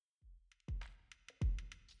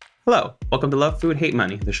Hello, welcome to Love Food, Hate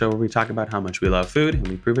Money, the show where we talk about how much we love food and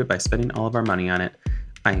we prove it by spending all of our money on it.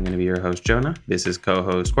 I am going to be your host, Jonah. This is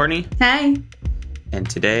co-host Courtney. Hey. And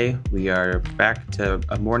today we are back to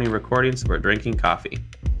a morning recording, so we're drinking coffee.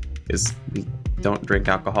 Because we don't drink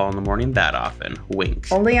alcohol in the morning that often.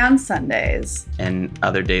 Wink. Only on Sundays. And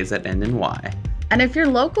other days that end in Y. And if you're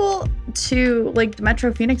local to like the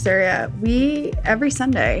Metro Phoenix area, we every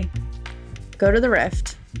Sunday go to the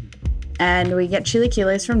Rift and we get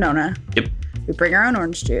chilaquiles from Jonah. Yep. We bring our own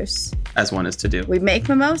orange juice. As one is to do. We make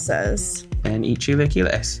mimosas. And eat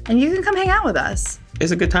chilaquiles. And you can come hang out with us.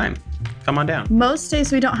 It's a good time. Come on down. Most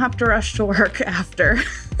days we don't have to rush to work after.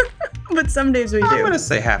 But some days we do. I'm going to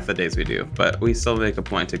say half the days we do, but we still make a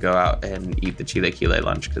point to go out and eat the chilaquile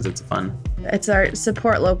lunch because it's fun. It's our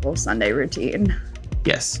support local Sunday routine.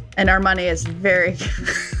 Yes. And our money is very,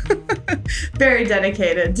 very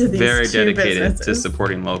dedicated to these very two dedicated businesses. to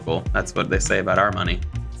supporting local. That's what they say about our money.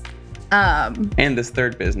 And this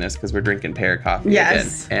third business, because we're drinking pear coffee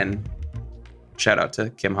yes. again. And shout out to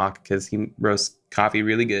Kim Hawk because he roasts coffee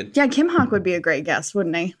really good. Yeah, Kim Hawk would be a great guest,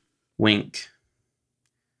 wouldn't he? Wink.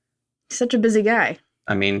 He's such a busy guy.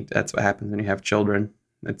 I mean, that's what happens when you have children.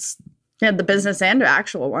 It's the business and the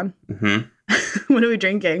actual one. Mm-hmm. What are we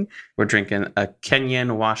drinking? We're drinking a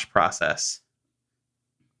Kenyan wash process.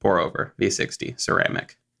 Pour over V60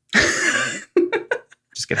 ceramic.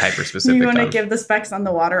 Just get hyper specific. You want to give the specs on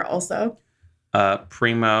the water also?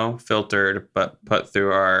 Primo filtered, but put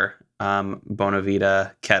through our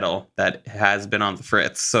Bonavita kettle that has been on the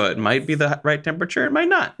fritz. So it might be the right temperature. It might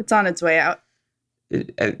not. It's on its way out.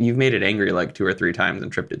 You've made it angry like 2 or 3 times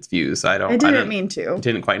and tripped its fuse. So I didn't mean to.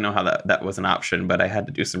 Didn't quite know how that was an option, but I had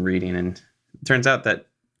to do some reading, and it turns out that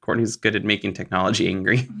Courtney's good at making technology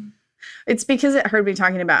angry. It's because it heard me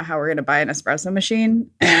talking about how we're going to buy an espresso machine,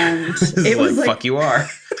 and it was like, fuck you are.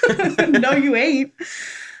 No, you ain't.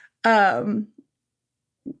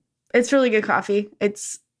 It's really good coffee. It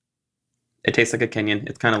tastes like a Kenyan.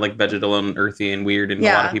 It's kind of like vegetal and earthy and weird, and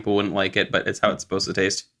a lot of people wouldn't like it, but it's how it's supposed to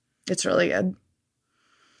taste. It's really good.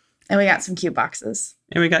 And we got some cute boxes.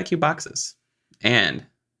 And,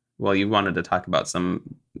 well, you wanted to talk about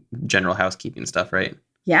some general housekeeping stuff, right?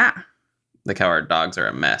 Yeah. Like how our dogs are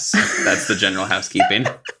a mess. That's the general housekeeping.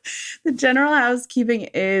 The general housekeeping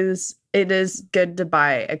is, it is good to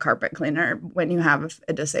buy a carpet cleaner when you have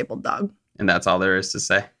a disabled dog. And that's all there is to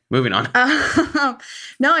say. Moving on.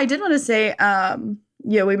 No, I did want to say,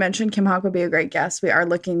 we mentioned Kim Hawk would be a great guest. We are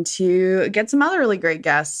looking to get some other really great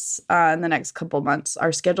guests in the next couple months.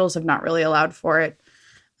 Our schedules have not really allowed for it.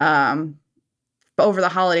 But over the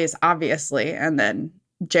holidays, obviously. And then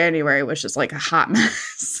January was just like a hot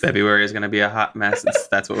mess. February is going to be a hot mess.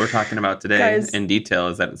 That's what we're talking about today. Guys, in detail,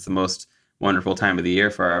 is that it's the most wonderful time of the year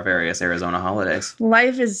for our various Arizona holidays.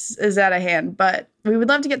 Life is out of hand, but we would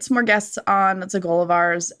love to get some more guests on. That's a goal of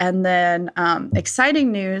ours. And then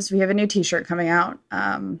exciting news, we have a new t-shirt coming out.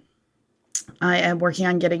 I am working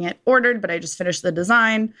on getting it ordered, but I just finished the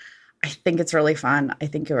design. I think it's really fun. I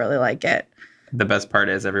think you'll really like it. The best part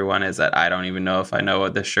is, everyone, is that I don't even know if I know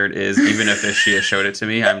what this shirt is. Even if she has showed it to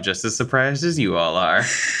me, I'm just as surprised as you all are.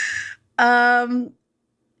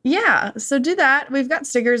 Yeah, so do that. We've got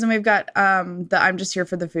stickers and we've got the I'm Just Here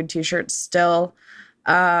for the Food t-shirts still.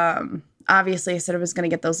 Obviously, I said I was going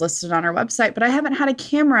to get those listed on our website, but I haven't had a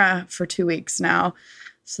camera for 2 weeks now.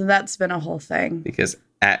 So that's been a whole thing. Because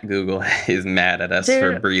Google is mad at us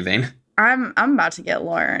for breathing. I'm about to get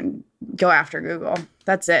Laura and go after Google.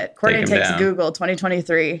 That's it. Courtney takes down. Google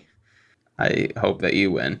 2023. I hope that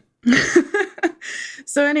you win.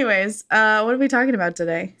 So anyways, what are we talking about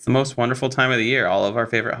today? It's the most wonderful time of the year. All of our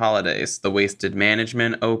favorite holidays. The Wasted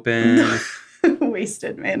Management Open.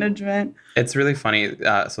 Wasted Management. It's really funny.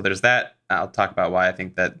 So there's that. I'll talk about why I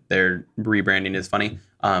think that their rebranding is funny.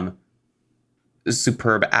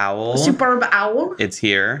 Superb Owl. Superb Owl. It's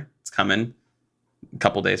here. It's coming a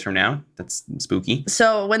couple days from now. That's spooky.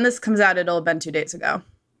 So when this comes out, it'll have been 2 days ago.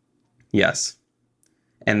 Yes.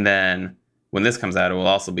 And then when this comes out, it will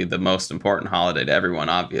also be the most important holiday to everyone,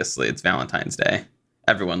 obviously. It's Valentine's Day.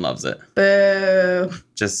 Everyone loves it. Boo.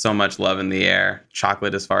 Just so much love in the air.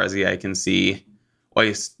 Chocolate as far as the eye can see.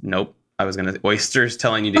 Nope. I was going to... Oysters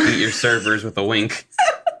telling you to eat your servers with a wink.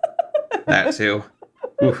 That too.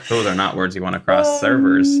 Oof, those are not words you want to cross.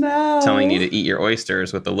 Servers telling you to eat your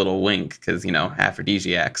oysters with a little wink because,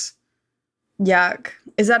 aphrodisiacs. Yuck.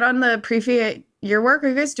 Is that on the preview your work? Are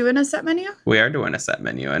you guys doing a set menu? We are doing a set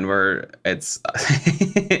menu, and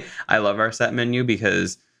I love our set menu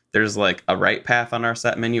because there's like a right path on our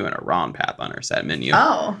set menu and a wrong path on our set menu.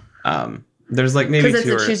 Oh. There's like maybe because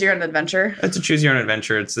it's a choose your own adventure. It's a choose your own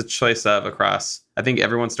adventure. It's a choice of across. I think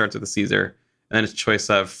everyone starts with a Caesar, And then it's choice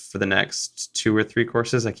of for the next 2 or 3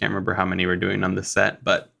 courses. I can't remember how many we're doing on the set,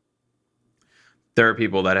 but there are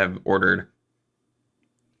people that have ordered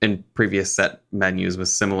in previous set menus with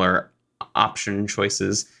similar option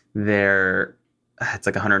choices. It's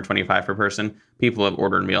like $125 per person. People have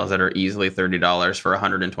ordered meals that are easily $30 for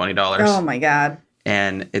 $120. Oh my God.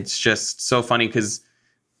 And it's just so funny because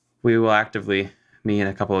we will actively, me and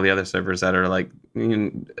a couple of the other servers that are like,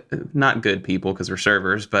 not good people because we're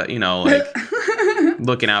servers, but like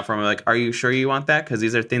looking out for them, like, are you sure you want that? Because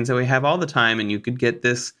these are things that we have all the time, and you could get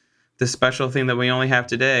this special thing that we only have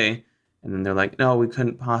today. And then they're like, no, we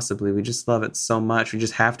couldn't possibly. We just love it so much. We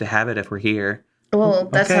just have to have it if we're here. Well,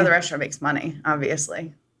 that's okay. how the restaurant makes money,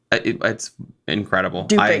 obviously. It's incredible.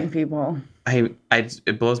 Duping people.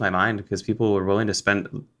 It blows my mind because people are willing to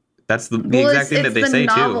spend. That's the exact thing that they say too.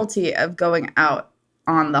 It's the novelty of going out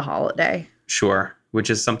on the holiday. Sure, which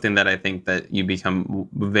is something that I think that you become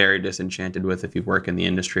very disenchanted with if you work in the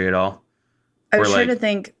industry at all. I was trying to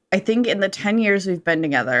think. I think in the 10 years we've been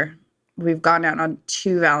together, we've gone out on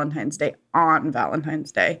 2 Valentine's Day on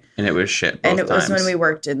Valentine's Day. And it was shit both And it times. was when we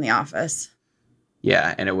worked in the office.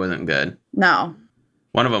 Yeah, and it wasn't good. No.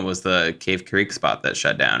 One of them was the Cave Creek spot that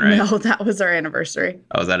shut down, right? No, that was our anniversary.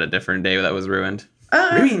 Oh, was that a different day that was ruined?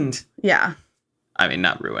 Ruined. Yeah. I mean,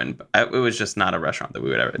 not ruined, but it was just not a restaurant that we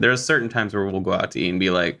would ever. There are certain times where we'll go out to eat and be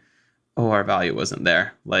like, oh, our value wasn't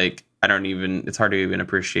there. Like, it's hard to even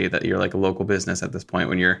appreciate that you're like a local business at this point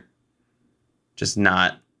when you're just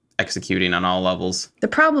not executing on all levels. The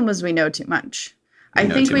problem is we know too much. I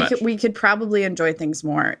think we could probably enjoy things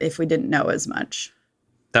more if we didn't know as much.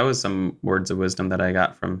 That was some words of wisdom that I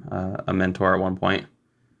got from a mentor at one point,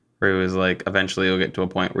 where he was like, eventually you'll get to a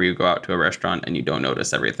point where you go out to a restaurant and you don't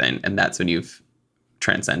notice everything. And that's when you've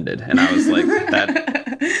transcended. And I was like,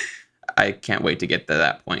 I can't wait to get to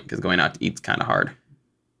that point because going out to eat's kind of hard.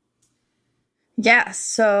 Yeah.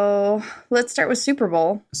 So let's start with Super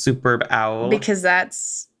Bowl. Super Bowl. Because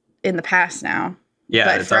that's in the past now. Yeah,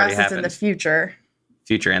 but it's for already us, happened. It's in the future.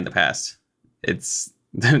 Future and the past. It's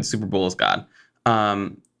Super Bowl is God.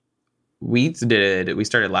 We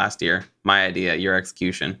started last year. My idea, your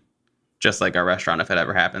execution. Just like our restaurant, if it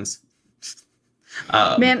ever happens.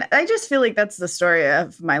 Man, I just feel like that's the story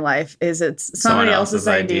of my life. Is it's somebody else's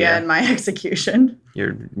idea and my execution.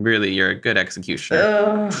 You're a good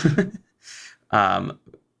executioner.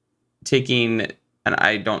 Taking, and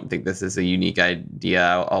I don't think this is a unique idea.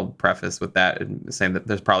 I'll preface with that and saying that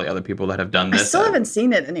there's probably other people that have done this. I still haven't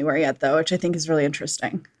seen it anywhere yet, though, which I think is really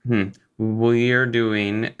interesting. We are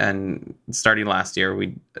doing, and starting last year,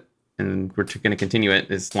 we're going to continue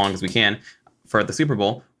it as long as we can. For the Super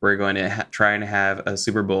Bowl, we're going to try and have a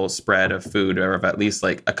Super Bowl spread of food, or of at least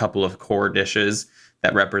like a couple of core dishes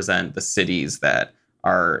that represent the cities that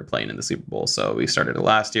are playing in the Super Bowl. So we started it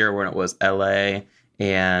last year when it was LA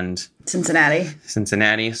and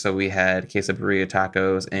Cincinnati. So we had quesadilla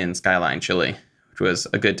tacos and Skyline chili, which was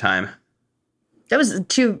a good time. That was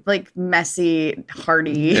too messy,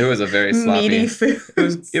 hearty. It was a very sloppy meaty food.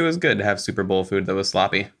 It was good to have Super Bowl food that was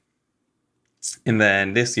sloppy. And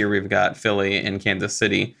then this year we've got Philly and Kansas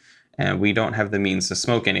City, and we don't have the means to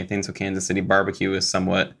smoke anything. So Kansas City barbecue is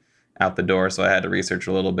somewhat out the door. So I had to research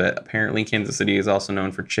a little bit. Apparently Kansas City is also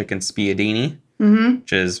known for chicken spiedini,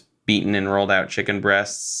 which is beaten and rolled out chicken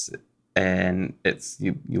breasts. And it's,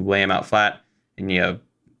 you lay them out flat and you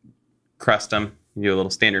crust them. You do a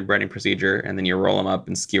little standard breading procedure, and then you roll them up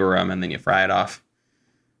and skewer them, and then you fry it off.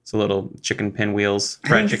 So little chicken pinwheels,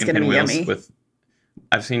 fried chicken pinwheels with,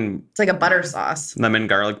 I've seen... It's like a butter sauce. Lemon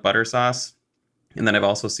garlic butter sauce. And then I've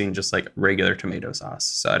also seen just like regular tomato sauce.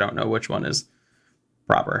 So I don't know which one is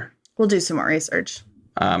proper. We'll do some more research.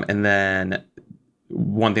 And then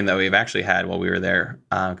one thing that we've actually had while we were there,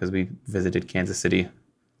 because we visited Kansas City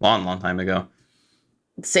long time ago.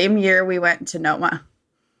 Same year we went to Noma.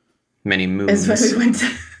 Many moons. Is when we went to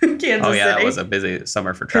Kansas City. Oh, yeah, that was a busy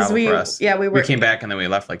summer for travel for us. Yeah, we came back and then we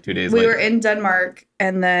left like 2 days later. We were in Denmark,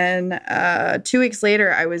 and then 2 weeks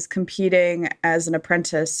later, I was competing as an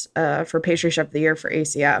apprentice for Pastry Chef of the Year for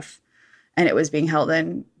ACF, and it was being held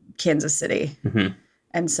in Kansas City.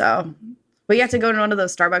 And so we got to go to one of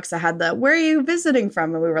those Starbucks that had the, where are you visiting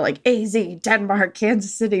from? And we were like, AZ, Denmark,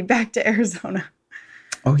 Kansas City, back to Arizona.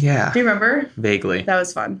 Oh, yeah. Do you remember? Vaguely. That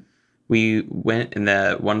was fun. We went, and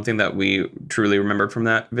the one thing that we truly remembered from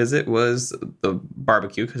that visit was the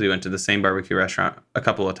barbecue, because we went to the same barbecue restaurant a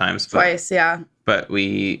couple of times. Twice, yeah. But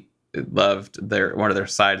we loved one of their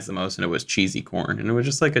sides the most, and it was cheesy corn. And it was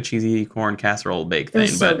just like a cheesy corn casserole bake thing. It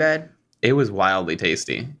was so good. It was wildly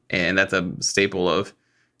tasty. And that's a staple of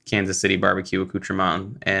Kansas City barbecue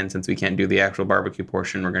accoutrement. And since we can't do the actual barbecue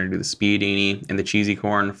portion, we're going to do the spiedini and the cheesy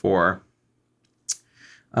corn for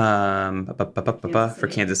For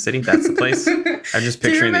Kansas City, that's the place. I'm just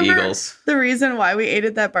picturing the Eagles. The reason why we ate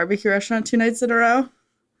at that barbecue restaurant 2 nights in a row?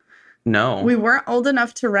 No. We weren't old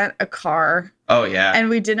enough to rent a car. Oh, yeah. And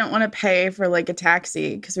we didn't want to pay for like a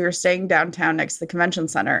taxi because we were staying downtown next to the convention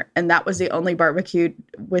center. And that was the only barbecue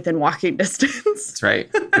within walking distance. That's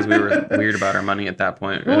right. Because we were weird about our money at that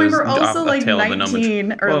point. Well, we were also like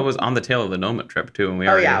 19. Well, it was on the tail of the Noma trip too. And we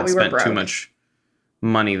already had spent too much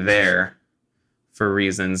money there for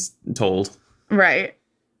reasons told. Right.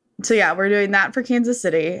 So yeah, we're doing that for Kansas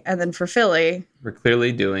City. And then for Philly. We're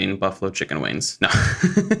clearly doing buffalo chicken wings. No.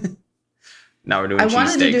 Now we're doing cheese steaks. I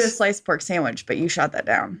wanted to do a sliced pork sandwich, but you shot that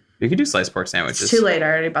down. We could do sliced pork sandwiches. It's too late. I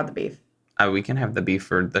already bought the beef. We can have the beef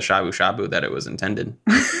for the shabu shabu that it was intended.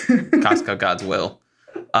 Costco, God's will.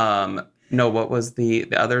 No, what was the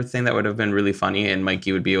other thing that would have been really funny, and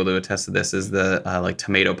Mikey would be able to attest to this, is the like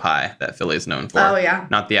tomato pie that Philly's known for. Oh, yeah.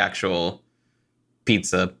 Not the actual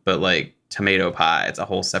pizza, but like tomato pie. It's a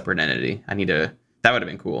whole separate entity. That would have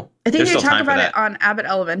been cool. I think they talk about it on Abbott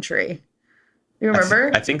Elementary. You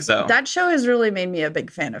remember? I think so. That show has really made me a big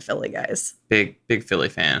fan of Philly, guys. Big Philly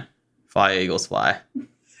fan. Fly, Eagles, fly.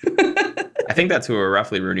 I think that's who we're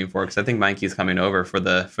roughly rooting for, because I think Mikey's coming over for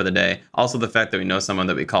the day. Also, the fact that we know someone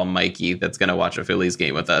that we call Mikey that's going to watch a Phillies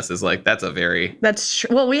game with us is like, that's a very... That's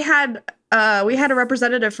true. Well, we had a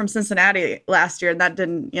representative from Cincinnati last year, and that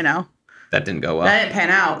didn't, That didn't go well. That didn't pan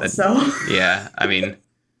out, so... Yeah, I mean,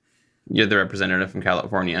 you're the representative from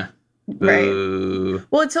California. Right. Ooh.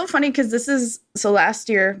 Well, it's so funny because last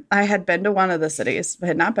year I had been to one of the cities. I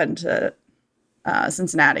had not been to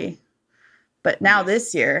Cincinnati. But now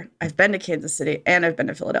this year I've been to Kansas City and I've been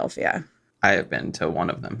to Philadelphia. I have been to one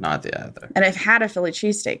of them, not the other. And I've had a Philly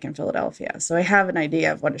cheesesteak in Philadelphia. So I have an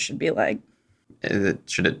idea of what it should be like.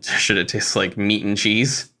 Should it taste like meat and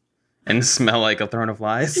cheese and smell like a throne of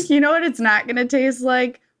flies? You know what it's not going to taste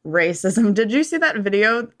like? Racism. Did you see that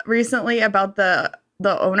video recently about the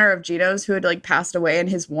owner of Geno's who had like passed away, and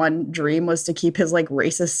his one dream was to keep his like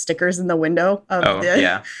racist stickers in the window of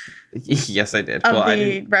yeah. Yes, I did. Of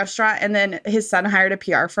the restaurant. And then his son hired a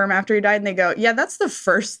PR firm after he died, and they go, yeah, that's the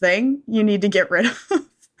first thing you need to get rid of.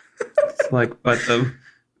 It's like, but the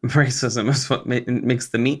racism is what makes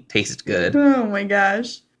the meat taste good. Oh my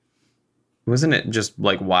gosh. Wasn't it just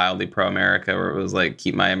like wildly pro-America, where it was like,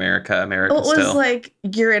 keep my America well, it still? Was like,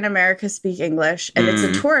 you're in America, speak English, and it's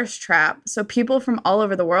a tourist trap. So people from all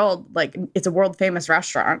over the world, like, it's a world famous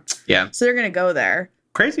restaurant. Yeah. So they're going to go there.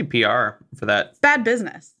 Crazy PR for that. Bad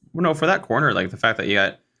business. Well, no, for that corner, like the fact that you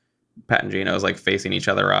got Pat and Geno's like facing each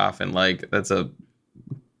other off, and like that's a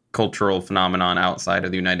cultural phenomenon outside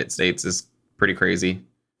of the United States is pretty crazy.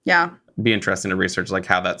 Yeah. It'd be interesting to research like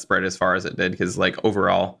how that spread as far as it did, because like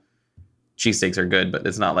overall, cheesesteaks are good, but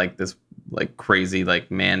it's not like this like crazy, like,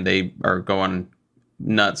 man, they are going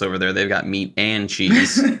nuts over there. They've got meat and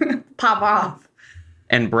cheese. Pop off.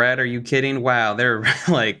 And bread, are you kidding? Wow, they're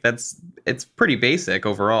like, it's pretty basic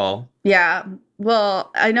overall. Yeah. Well,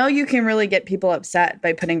 I know you can really get people upset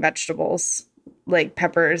by putting vegetables, like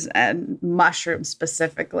peppers and mushrooms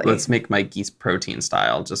specifically. Let's make Mikey's protein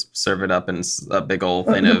style. Just serve it up in a big old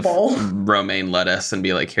thing of romaine lettuce and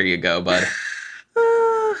be like, here you go, bud.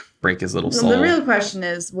 Break his little soul. The real question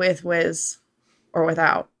is with whiz or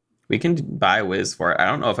without. We can buy whiz for it. I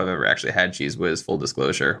don't know if I've ever actually had cheese whiz, full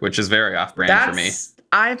disclosure, which is very off-brand for me.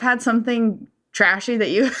 I've had something trashy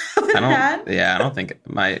that you haven't had. Yeah, I don't think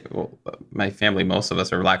my family, most of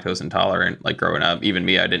us are lactose intolerant. Like growing up, even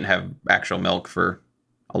me, I didn't have actual milk for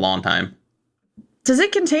a long time. Does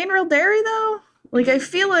it contain real dairy though? Like, I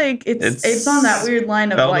feel like it's on that weird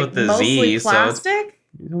line of like mostly plastic.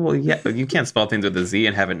 Well, yeah, but you can't spell things with a Z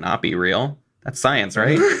and have it not be real. That's science,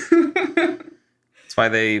 right? That's why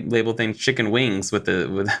they label things chicken wings with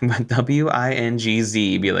WINGZ.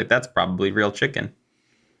 Be like, that's probably real chicken.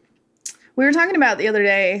 We were talking about the other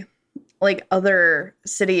day, like other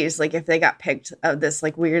cities, like if they got picked of this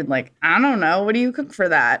like weird, like, I don't know, what do you cook for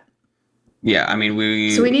that? Yeah, I mean,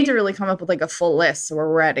 So we need to really come up with like a full list so we're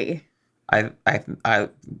ready. I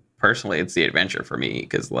personally, it's the adventure for me,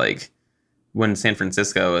 because like, when San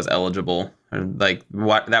Francisco is eligible, like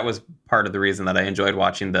that was part of the reason that I enjoyed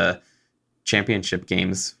watching the championship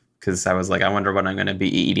games, because I was like, I wonder what I'm going to be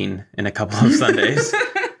eating in a couple of Sundays.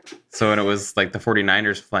 So when it was like the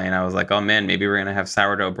 49ers playing, I was like, oh man, maybe we're going to have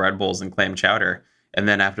sourdough bread bowls and clam chowder. And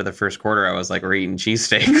then after the first quarter, I was like, we're eating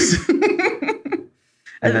cheesesteaks.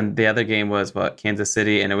 And then the other game was Kansas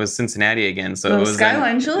City, and it was Cincinnati again. So it was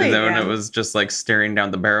Skyline Chili. And then it was just like staring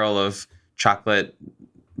down the barrel of chocolate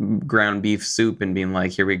ground beef soup and being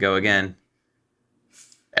like, here we go again.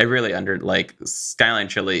 I really Skyline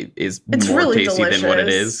Chili is more really tasty delicious than what it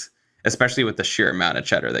is. especially with the sheer amount of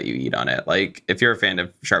cheddar that you eat on it. Like if you're a fan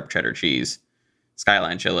of sharp cheddar cheese,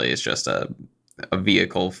 Skyline chili is just a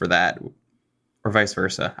vehicle for that, or vice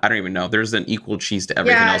versa. I don't even know. There's an equal cheese to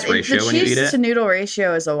everything else ratio when you eat The it. cheese to noodle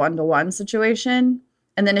ratio is a 1-to-1 situation.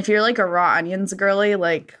 And then if you're like a raw onions girly,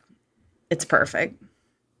 like it's perfect.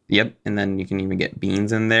 Yep, and then you can even get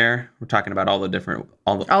beans in there. We're talking about all the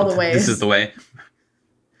ways. This is the way.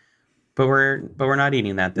 But we're not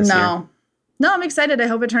eating that this year. No, I'm excited. I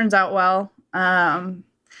hope it turns out well.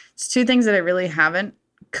 It's two things that I really haven't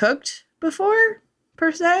cooked before,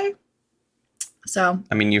 per se. So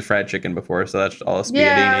I mean, you fried chicken before, so that's all a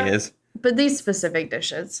spaghetti is. But these specific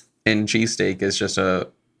dishes. And cheesesteak is just a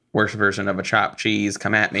worse version of a chopped cheese.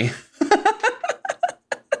 Come at me.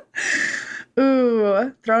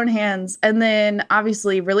 Ooh, throwing hands. And then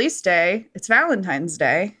obviously release day. It's Valentine's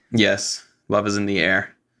Day. Yes, love is in the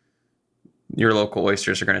air. Your local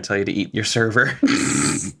oysters are going to tell you to eat your server.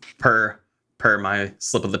 per my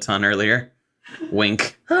slip of the tongue earlier.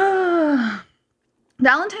 Wink.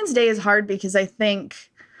 Valentine's Day is hard because I think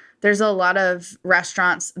there's a lot of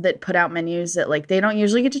restaurants that put out menus that like they don't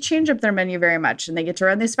usually get to change up their menu very much, and they get to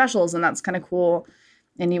run these specials, and that's kind of cool.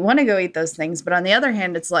 And you want to go eat those things. But on the other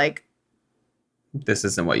hand, it's like, this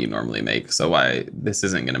isn't what you normally make, so this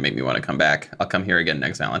isn't going to make me want to come back. I'll come here again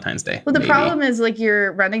next Valentine's Day. Well, the problem is like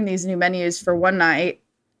you're running these new menus for one night,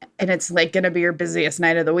 and it's like going to be your busiest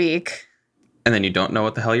night of the week. And then you don't know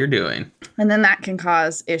what the hell you're doing. And then that can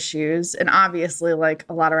cause issues. And obviously, like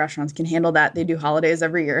a lot of restaurants can handle that. They do holidays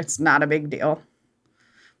every year. It's not a big deal.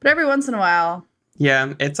 But every once in a while.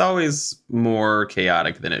 Yeah, it's always more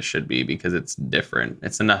chaotic than it should be because it's different.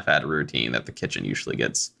 It's enough out of routine that the kitchen usually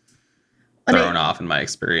gets thrown off in my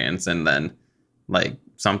experience. And then like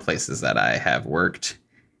some places that I have worked,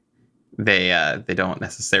 they don't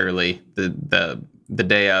necessarily the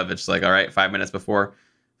day of, it's like, all right, 5 minutes before,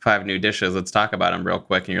 5 new dishes, let's talk about them real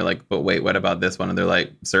quick. And you're like, but wait, what about this one? And they're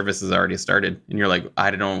like, service has already started. And you're like, I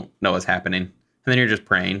don't know what's happening. And then you're just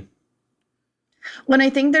praying. When I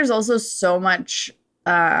think there's also so much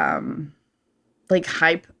like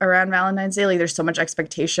hype around Valentine's Day, like there's so much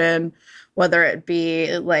expectation, whether it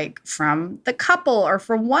be like from the couple or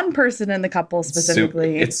from one person in the couple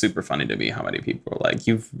specifically. It's super funny to me how many people are like,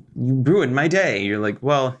 you ruined my day. You're like,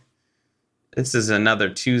 well, this is another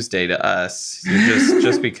Tuesday to us. You're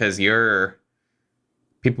just because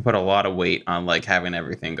people put a lot of weight on like having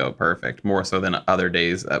everything go perfect, more so than other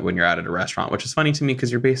days when you're out at a restaurant, which is funny to me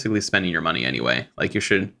because you're basically spending your money anyway. Like you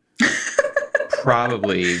should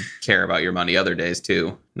probably care about your money other days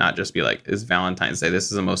too, not just be like, it's Valentine's Day. This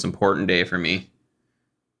is the most important day for me.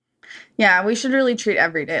 Yeah, we should really treat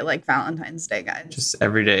every day like Valentine's Day, guys. Just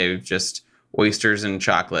every day, just oysters and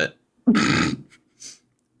chocolate.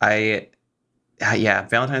 Yeah,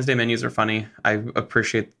 Valentine's Day menus are funny. I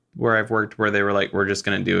appreciate where I've worked where they were like, we're just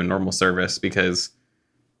going to do a normal service because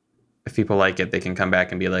if people like it, they can come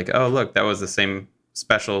back and be like, oh, look, that was the same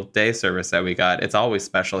special day service that we got. It's always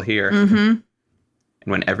special here. Mm-hmm.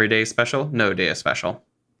 And when every day is special, no day is special.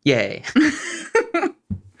 Yay.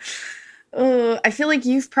 I feel like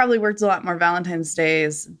you've probably worked a lot more Valentine's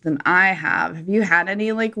Days than I have. Have you had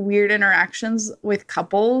any like weird interactions with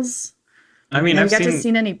couples? I mean, have you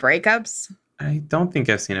seen any breakups? I don't think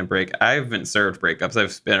I've seen a break. I haven't served breakups.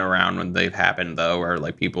 I've been around when they've happened, though, where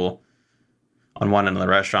like people on one end of the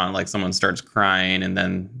restaurant, like someone starts crying and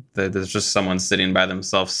then there's just someone sitting by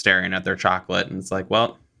themselves staring at their chocolate. And it's like,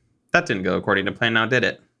 well, that didn't go according to plan now, did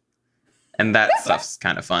it? And that stuff's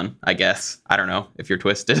kind of fun, I guess. I don't know if you're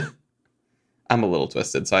twisted. I'm a little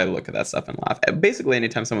twisted, so I look at that stuff and laugh. Basically,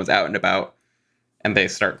 anytime someone's out and about and they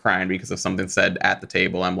start crying because of something said at the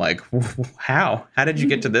table, I'm like, how? How did you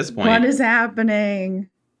get to this point? What is happening?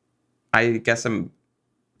 I guess I'm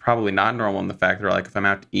probably not normal in the fact that like if I'm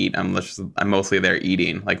out to eat, I'm mostly there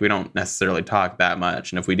eating. Like we don't necessarily talk that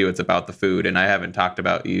much. And if we do, it's about the food. And I haven't talked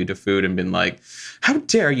about you to food and been like, how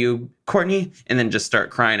dare you, Courtney? And then just start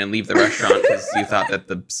crying and leave the restaurant because you thought that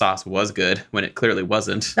the sauce was good when it clearly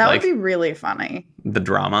wasn't. That would be really funny. The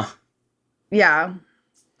drama. Yeah.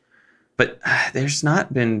 But there's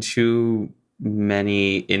not been too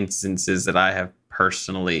many instances that I have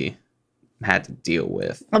personally had to deal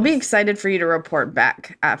with. I'll be excited for you to report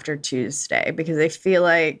back after Tuesday because I feel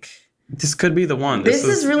like this could be the one. This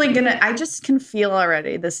is really gonna, I just can feel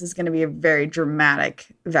already this is gonna be a very dramatic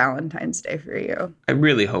Valentine's Day for you. I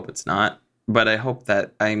really hope it's not, but I hope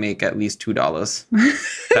that I make at least $2.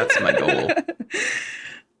 That's my goal.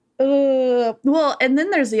 Well, and then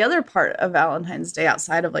there's the other part of Valentine's Day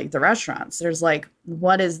outside of like the restaurants. There's like,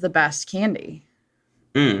 what is the best candy?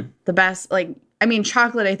 The best, like, I mean,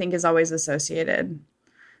 chocolate I think is always associated,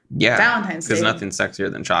 Yeah. Valentine's Day. Because nothing's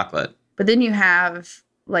sexier than chocolate. But then you have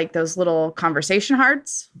like those little conversation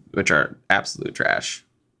hearts, which are absolute trash.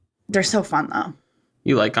 They're so fun though.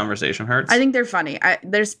 You like conversation hearts? I think they're funny.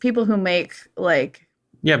 There's people who make like.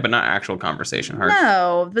 Yeah, but not actual conversation hearts.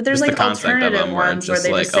 No, but there's just like the alternative of them ones where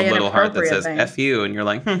they like just say a little heart that inappropriate says things. "F you," and you're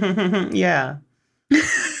like, yeah.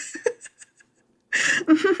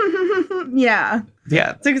 Yeah.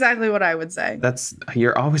 Yeah. That's exactly what I would say.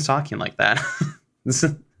 You're always talking like that.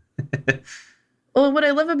 Well, what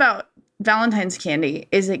I love about Valentine's candy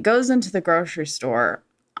is it goes into the grocery store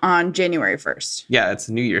on January 1st. Yeah, it's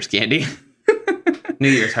New Year's candy. New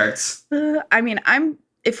Year's hearts. I mean,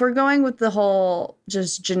 if we're going with the whole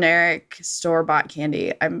just generic store-bought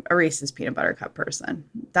candy, I'm a Reese's peanut butter cup person.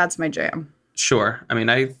 That's my jam. Sure. I mean,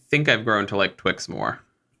 I think I've grown to like Twix more.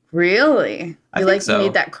 Really? I think so. You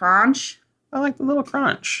need that crunch? I like the little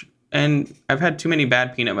crunch. And I've had too many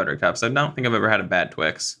bad peanut butter cups. I don't think I've ever had a bad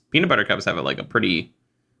Twix. Peanut butter cups have a pretty...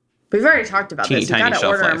 We've already talked about this. You got to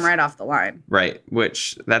order them right off the line. Right,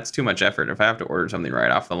 which that's too much effort. If I have to order something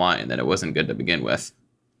right off the line, then it wasn't good to begin with.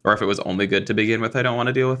 Or if it was only good to begin with, I don't want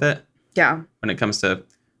to deal with it. Yeah. When it comes to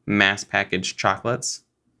mass packaged chocolates.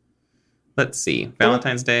 Let's see.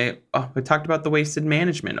 Valentine's Day. Oh, we talked about the Wasted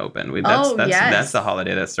Management Open. Yes. That's the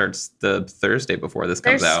holiday that starts the Thursday before this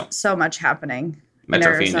comes out. There's so much happening Metro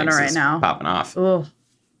in Arizona Phoenix right is now. Popping off. Ugh.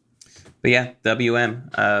 But yeah, WM,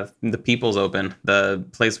 the People's Open, the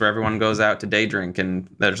place where everyone goes out to day drink, and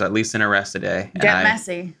there's at least an arrest a day.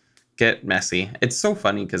 Get messy. It's so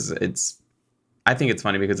funny because I think it's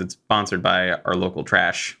funny because it's sponsored by our local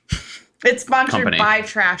trash. It's sponsored company. by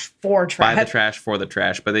Trash for Trash. By the trash for the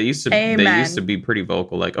trash. But they used to be pretty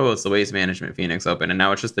vocal, like, oh, it's the Waste Management Phoenix Open, and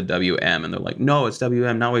now it's just the WM, and they're like, no, it's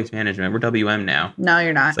WM, not Waste Management. We're WM now. No,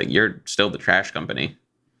 you're not. It's like you're still the trash company.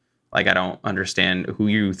 Like, I don't understand who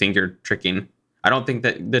you think you're tricking. I don't think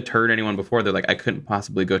that heard anyone before. They're like, I couldn't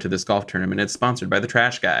possibly go to this golf tournament. It's sponsored by the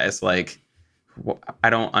trash guys. Like, I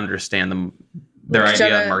don't understand their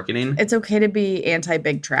idea of marketing. It's okay to be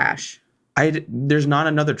anti-big trash. There's not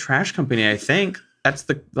another trash company, I think. That's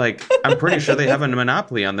I'm pretty sure they have a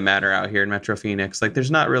monopoly on the matter out here in Metro Phoenix. Like,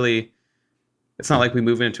 there's not really, it's not like we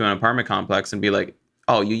move into an apartment complex and be like,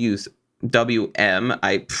 oh, you use WM?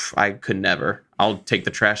 I could never. I'll take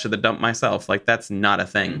the trash to the dump myself. Like, that's not a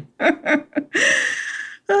thing.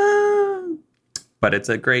 But it's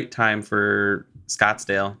a great time for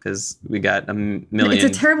Scottsdale because we got a million. It's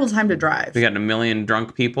a terrible time to drive. We got a million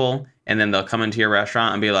drunk people, and then they'll come into your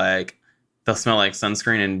restaurant and be like, they'll smell like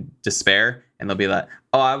sunscreen and despair, and they'll be like,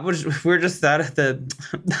 oh, we're just out at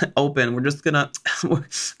the open. We're just gonna,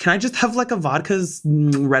 can I just have like a vodka's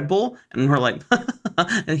Red Bull? And we're like,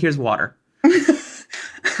 and here's water.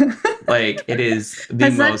 Like, it is the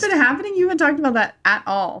most... Has that been happening? You haven't talked about that at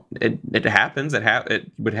all. It happens.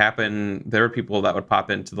 It would happen. There were people that would pop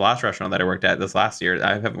into the last restaurant that I worked at this last year.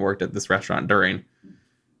 I haven't worked at this restaurant during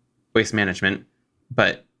Waste Management,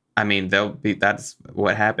 but I mean, that's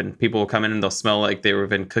what happened. People will come in and they'll smell like they've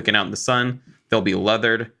been cooking out in the sun. They'll be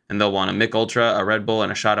leathered and they'll want a Mick Ultra, a Red Bull,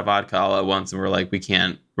 and a shot of vodka all at once. And we're like,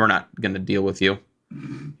 we're not going to deal with you.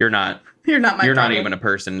 You're not not even a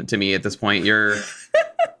person to me at this point. You're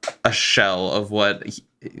a shell of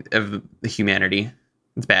the humanity.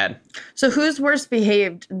 It's bad. So who's worse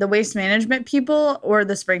behaved, the Waste Management people or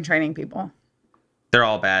the spring training people? They're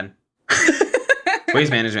all bad.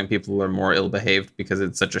 Waste Management people are more ill-behaved because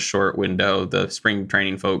it's such a short window. The spring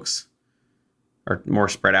training folks are more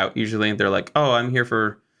spread out usually. They're like, oh, I'm here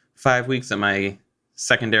for 5 weeks at my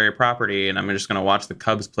secondary property, and I'm just going to watch the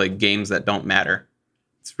Cubs play games that don't matter.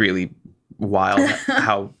 It's really wild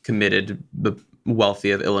how committed the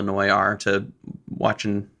wealthy of Illinois are to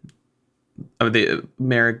watching the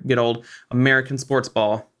good old American sports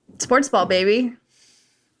ball. Sports ball, baby.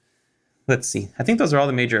 Let's see. I think those are all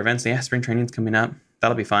the major events. Yeah, spring training's coming up.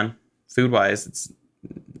 That'll be fun. Food-wise, it's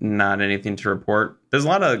not anything to report. There's a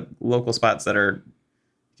lot of local spots that are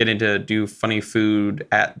getting to do funny food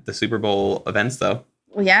at the Super Bowl events, though.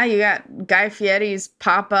 Well, yeah, you got Guy Fieri's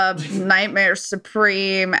pop-up, Nightmare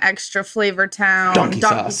Supreme, Extra Flavor Town. Donkey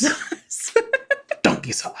sauce.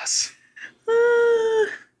 Donkey sauce.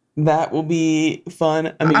 That will be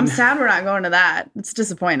fun. I mean, I'm sad we're not going to that. It's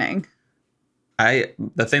disappointing.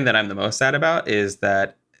 The thing that I'm the most sad about is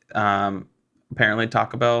that apparently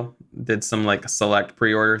Taco Bell did some like select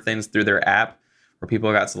pre-order things through their app where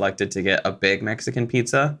people got selected to get a big Mexican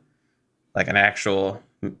pizza, like an actual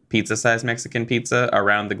pizza-sized Mexican pizza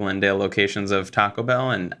around the Glendale locations of Taco Bell,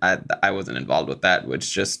 and I wasn't involved with that,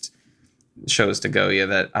 which just shows to Goya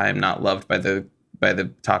that I am not loved by the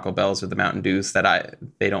Taco Bells or the Mountain Dews, that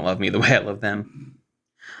they don't love me the way I love them.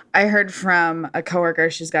 I heard from a coworker,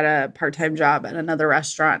 she's got a part-time job at another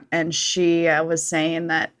restaurant, and she was saying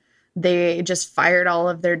that they just fired all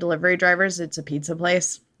of their delivery drivers. It's a pizza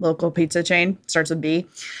place, local pizza chain, starts with B.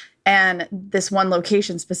 And this one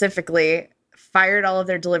location specifically fired all of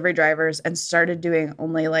their delivery drivers and started doing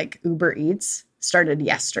only like Uber Eats, started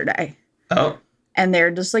yesterday. Oh. And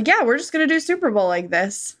they're just like, yeah, we're just going to do Super Bowl like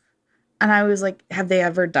this. And I was like, have they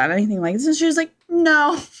ever done anything like this? And she was like,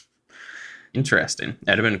 no. Interesting.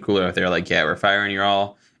 That'd have been cooler if they were like, yeah, we're firing you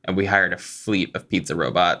all, and we hired a fleet of pizza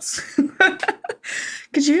robots.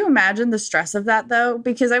 Could you imagine the stress of that, though?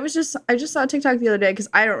 Because I just saw a TikTok the other day, because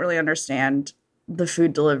I don't really understand the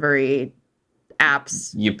food delivery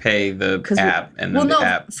apps. You pay the app, and then the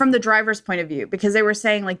app. From the driver's point of view, because they were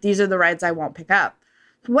saying, like, these are the rides I won't pick up.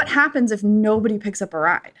 What happens if nobody picks up a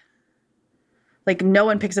ride? Like, no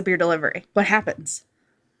one picks up your delivery. What happens?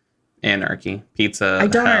 Anarchy. Pizza. I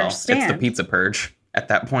don't hell. understand. It's the pizza purge at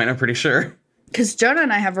that point, I'm pretty sure. Because Jonah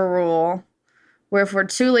and I have a rule where if we're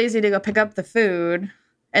too lazy to go pick up the food,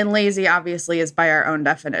 and lazy obviously is by our own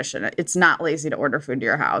definition. It's not lazy to order food to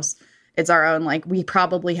your house. It's our own, like, we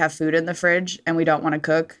probably have food in the fridge and we don't want to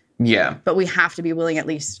cook. Yeah. But we have to be willing at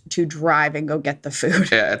least to drive and go get the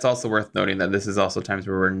food. Yeah, it's also worth noting that this is also times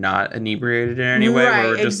where we're not inebriated in any way. Right,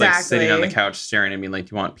 where we're just like exactly. sitting on the couch staring at me like,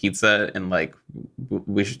 do you want pizza? And like,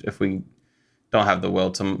 we should, if we don't have the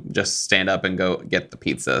will to just stand up and go get the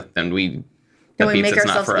pizza, then we make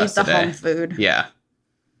ourselves eat the home food. Yeah.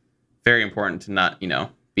 Very important to not,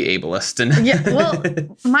 be ableist. And yeah, well,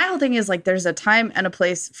 my whole thing is like, there's a time and a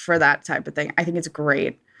place for that type of thing. I think it's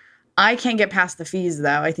great. I can't get past the fees,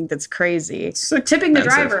 though. I think that's crazy. Tipping the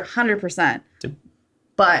driver, 100%.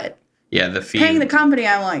 But yeah, the fee. Paying the company,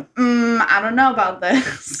 I'm like, I don't know about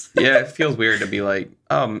this. Yeah, it feels weird to be like,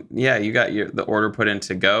 yeah, you got the order put in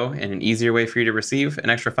to go, and an easier way for you to receive an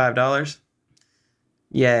extra $5.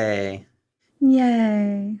 Yay.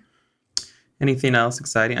 Yay. Anything else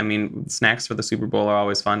exciting? I mean, snacks for the Super Bowl are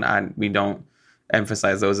always fun. We don't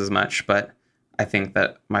emphasize those as much, but I think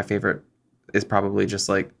that my favorite is probably just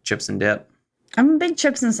like chips and dip. I'm a big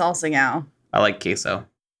chips and salsa gal. I like queso.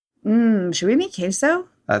 Should we make queso?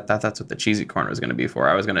 I thought that's what the cheesy corn was going to be for.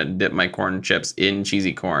 I was going to dip my corn chips in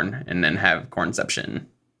cheesy corn and then have cornception.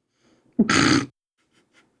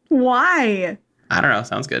 Why? I don't know.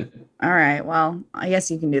 Sounds good. All right. Well, I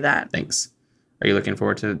guess you can do that. Thanks. Are you looking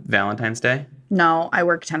forward to Valentine's Day? No, I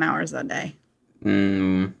work 10 hours that day. Are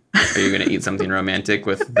you going to eat something romantic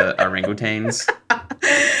with the orangutans?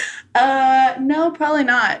 No, probably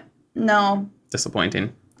not. No.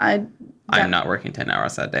 Disappointing. I'm not working 10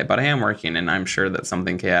 hours that day, but I am working, and I'm sure that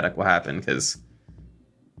something chaotic will happen, because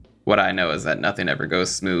what I know is that nothing ever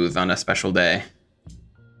goes smooth on a special day.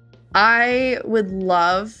 I would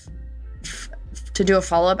love to do a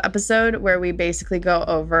follow-up episode where we basically go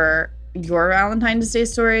over your Valentine's Day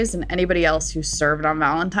stories and anybody else who served on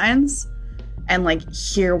Valentine's and like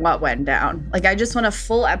hear what went down. Like, I just want a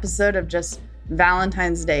full episode of just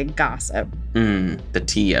Valentine's Day gossip. The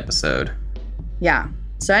tea episode. Yeah.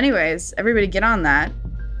 So anyways, everybody get on that.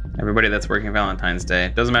 Everybody that's working Valentine's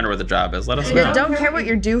Day, doesn't matter what the job is, let us know. Don't care what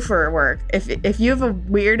you do for work. If you have a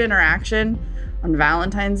weird interaction on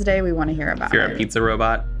Valentine's Day, we want to hear about it. If you're a pizza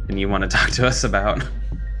robot and you want to talk to us about...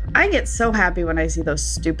 I get so happy when I see those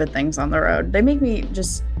stupid things on the road. They make me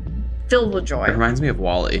just filled with joy. It reminds me of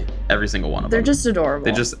Wall-E, every single one of them. They're just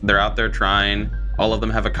adorable. They're out there trying. All of them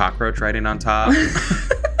have a cockroach riding on top.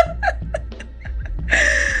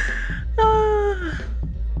 I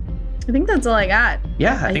think that's all I got.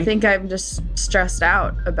 Yeah, I think I'm just stressed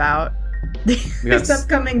out about this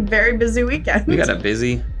upcoming very busy weekend. We got a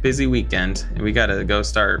busy weekend. We got to go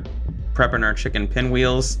start prepping our chicken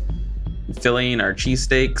pinwheels, filling our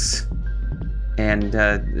cheesesteaks, and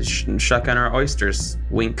shucking our oysters.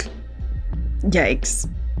 Wink. Yikes.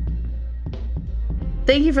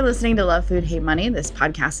 Thank you for listening to Love Food, Hate Money. This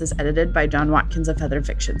podcast is edited by John Watkins of Feather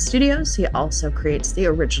Fiction Studios. He also creates the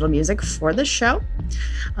original music for the show.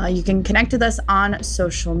 You can connect with us on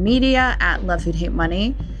social media at Love Food, Hate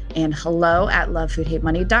Money and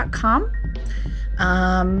hello@lovefoodhatemoney.com.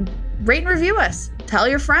 Rate and review us. Tell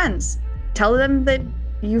your friends. Tell them that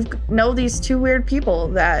you know these two weird people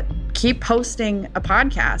that keep posting a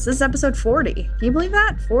podcast. This is episode 40. Can you believe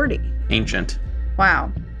that? 40. Ancient.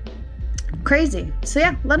 Wow. Crazy. So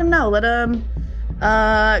yeah, let them know. Let them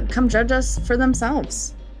come judge us for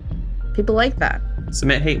themselves. People like that.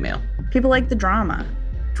 Submit hate mail. People like the drama.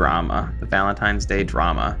 The Valentine's Day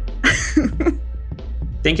drama.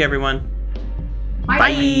 Thank you, everyone.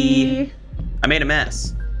 Bye. I made a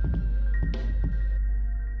mess.